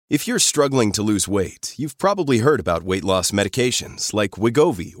If you're struggling to lose weight, you've probably heard about weight loss medications like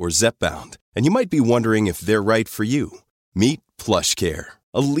Wegovy or Zepbound, and you might be wondering if they're right for you. Meet PlushCare,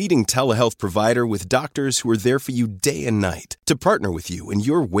 a leading telehealth provider with doctors who are there for you day and night to partner with you in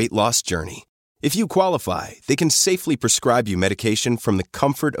your weight loss journey. If you qualify, they can safely prescribe you medication from the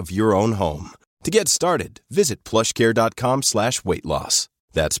comfort of your own home. To get started, visit plushcare.com/weightloss.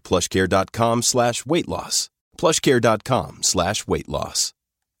 That's plushcare.com/weightloss. plushcare.com/weightloss.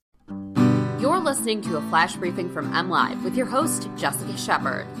 You're listening to a flash briefing from MLive with your host, Jessica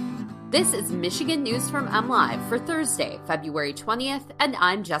Shepard. This is Michigan News from MLive for Thursday, February 20th, and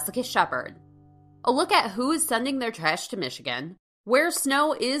I'm Jessica Shepard. A look at who is sending their trash to Michigan, where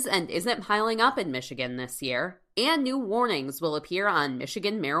snow is and isn't piling up in Michigan this year, and new warnings will appear on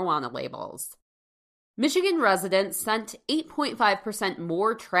Michigan marijuana labels. Michigan residents sent 8.5%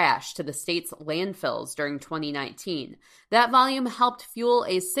 more trash to the state's landfills during 2019. That volume helped fuel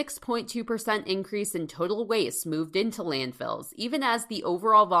a 6.2% increase in total waste moved into landfills, even as the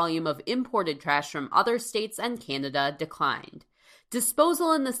overall volume of imported trash from other states and Canada declined.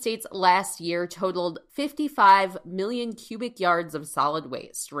 Disposal in the states last year totaled 55 million cubic yards of solid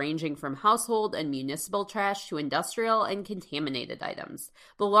waste, ranging from household and municipal trash to industrial and contaminated items.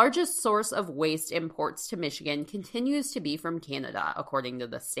 The largest source of waste imports to Michigan continues to be from Canada, according to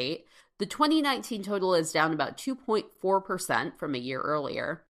the state. The 2019 total is down about 2.4% from a year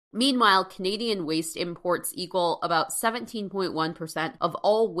earlier. Meanwhile, Canadian waste imports equal about 17.1% of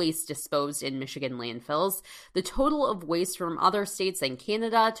all waste disposed in Michigan landfills. The total of waste from other states and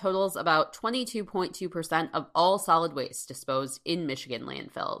Canada totals about 22.2% of all solid waste disposed in Michigan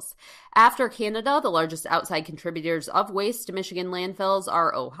landfills. After Canada, the largest outside contributors of waste to Michigan landfills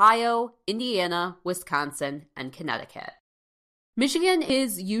are Ohio, Indiana, Wisconsin, and Connecticut. Michigan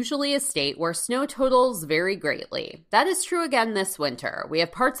is usually a state where snow totals vary greatly. That is true again this winter. We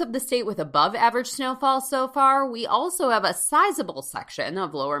have parts of the state with above average snowfall so far. We also have a sizable section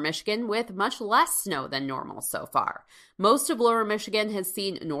of lower Michigan with much less snow than normal so far. Most of lower Michigan has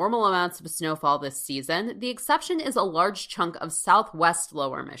seen normal amounts of snowfall this season. The exception is a large chunk of southwest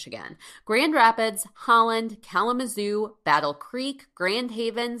lower Michigan. Grand Rapids, Holland, Kalamazoo, Battle Creek, Grand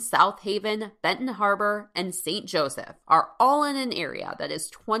Haven, South Haven, Benton Harbor, and St. Joseph are all in an area that is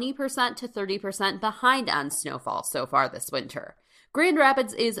 20% to 30% behind on snowfall so far this winter. Grand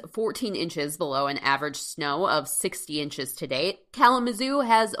Rapids is 14 inches below an average snow of 60 inches to date. Kalamazoo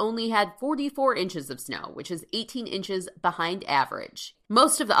has only had 44 inches of snow, which is 18 inches behind average.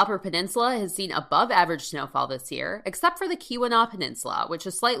 Most of the Upper Peninsula has seen above average snowfall this year, except for the Keweenaw Peninsula, which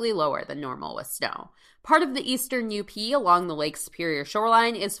is slightly lower than normal with snow. Part of the eastern UP along the Lake Superior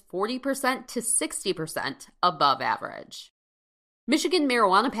shoreline is 40% to 60% above average. Michigan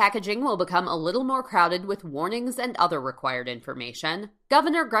marijuana packaging will become a little more crowded with warnings and other required information.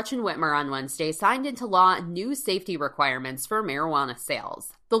 Governor Gretchen Whitmer on Wednesday signed into law new safety requirements for marijuana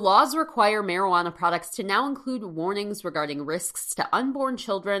sales. The laws require marijuana products to now include warnings regarding risks to unborn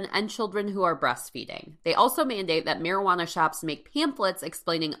children and children who are breastfeeding. They also mandate that marijuana shops make pamphlets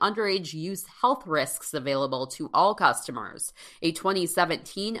explaining underage use health risks available to all customers. A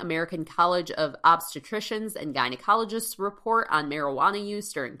 2017 American College of Obstetricians and Gynecologists report on marijuana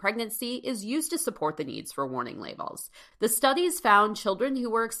use during pregnancy is used to support the needs for warning labels. The studies found children who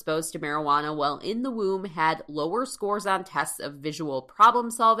were exposed to marijuana while in the womb had lower scores on tests of visual problem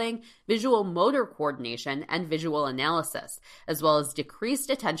solving, visual motor coordination, and visual analysis, as well as decreased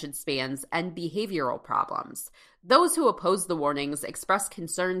attention spans and behavioral problems. Those who oppose the warnings express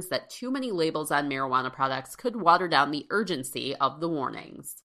concerns that too many labels on marijuana products could water down the urgency of the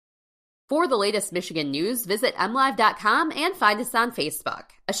warnings. For the latest Michigan news, visit mlive.com and find us on Facebook.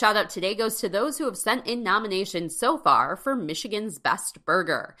 A shout out today goes to those who have sent in nominations so far for Michigan's Best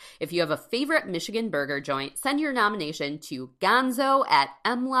Burger. If you have a favorite Michigan burger joint, send your nomination to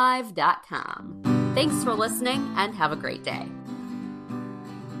gonzo@mlive.com. Thanks for listening and have a great day.